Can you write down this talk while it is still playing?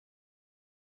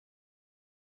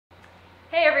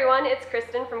Hey everyone, it's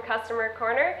Kristen from Customer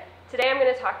Corner. Today I'm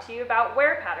going to talk to you about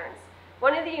wear patterns.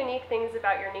 One of the unique things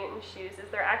about your Newton shoes is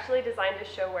they're actually designed to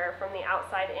show wear from the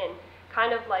outside in,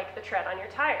 kind of like the tread on your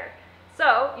tire.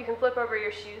 So you can flip over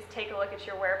your shoes, take a look at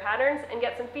your wear patterns, and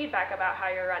get some feedback about how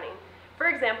you're running. For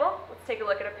example, let's take a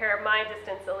look at a pair of My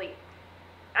Distance Elite.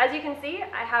 As you can see,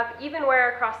 I have even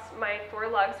wear across my four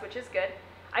lugs, which is good.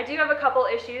 I do have a couple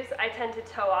issues. I tend to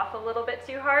toe off a little bit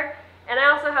too hard, and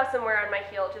I also have some wear on my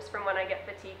heel just from when I get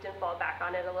fatigued and fall back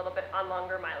on it a little bit on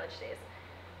longer mileage days.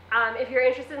 If you're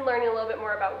interested in learning a little bit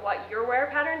more about what your wear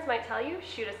patterns might tell you,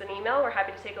 shoot us an email. We're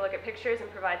happy to take a look at pictures and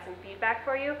provide some feedback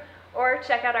for you, or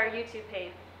check out our YouTube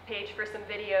page for some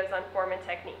videos on form and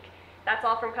technique. That's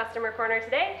all from Customer Corner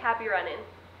today. Happy running.